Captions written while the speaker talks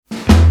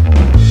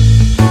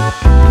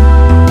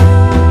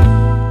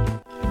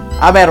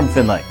I'm Adam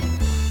Finlay.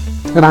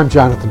 And I'm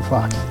Jonathan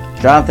Fox.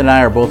 Jonathan and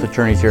I are both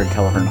attorneys here at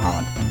Kelleher &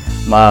 Holland.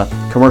 I'm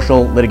a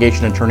commercial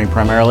litigation attorney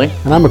primarily.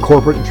 And I'm a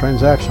corporate and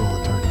transactional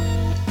attorney.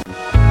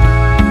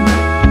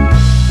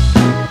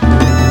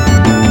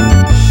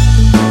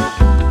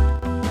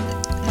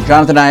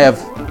 Jonathan and I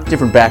have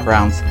different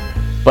backgrounds,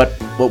 but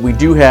what we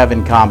do have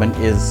in common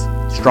is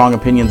strong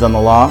opinions on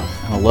the law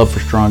and a love for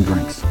strong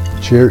drinks.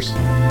 Cheers.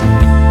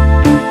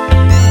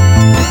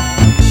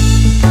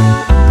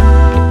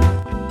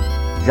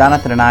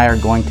 Jonathan and I are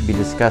going to be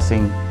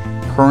discussing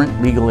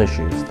current legal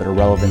issues that are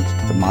relevant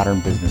to the modern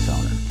business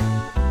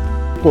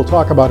owner. We'll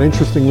talk about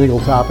interesting legal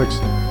topics,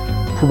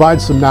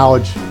 provide some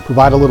knowledge,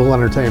 provide a little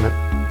entertainment,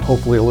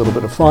 hopefully a little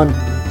bit of fun,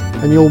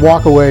 and you'll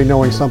walk away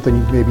knowing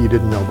something maybe you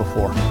didn't know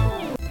before.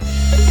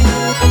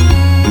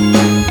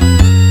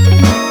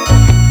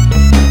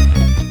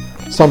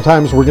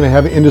 Sometimes we're going to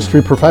have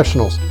industry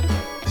professionals.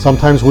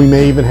 Sometimes we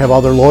may even have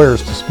other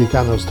lawyers to speak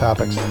on those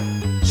topics.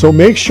 So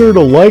make sure to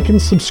like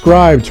and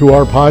subscribe to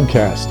our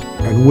podcast,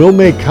 and we'll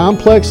make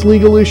complex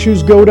legal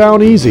issues go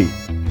down easy,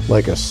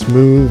 like a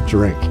smooth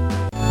drink.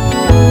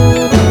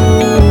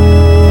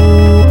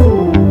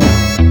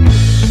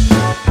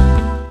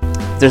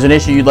 If there's an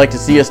issue you'd like to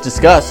see us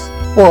discuss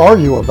Or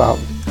argue about.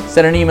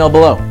 send an email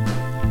below.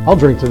 I'll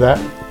drink to that.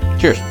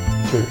 Cheers.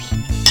 Cheers.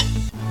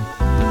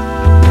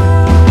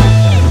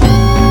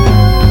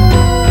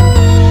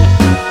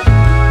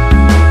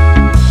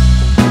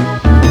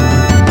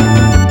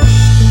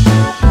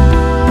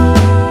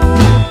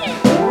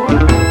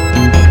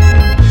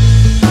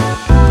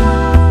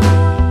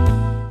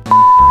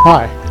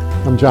 Hi,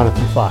 I'm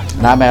Jonathan Fox,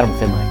 And I'm Adam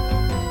Finlay.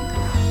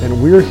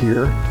 and we're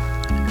here.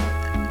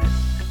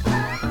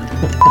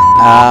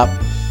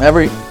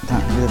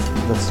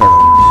 Let's start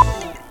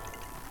over.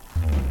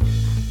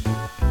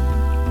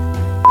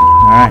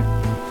 All right.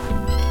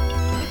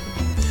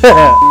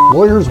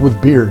 Lawyers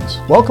with Beards.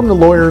 Welcome to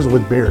Lawyers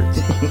with Beards.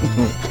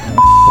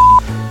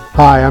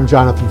 Hi, I'm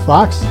Jonathan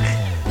Fox.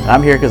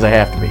 I'm here because I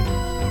have to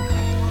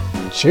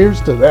be.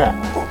 Cheers to that.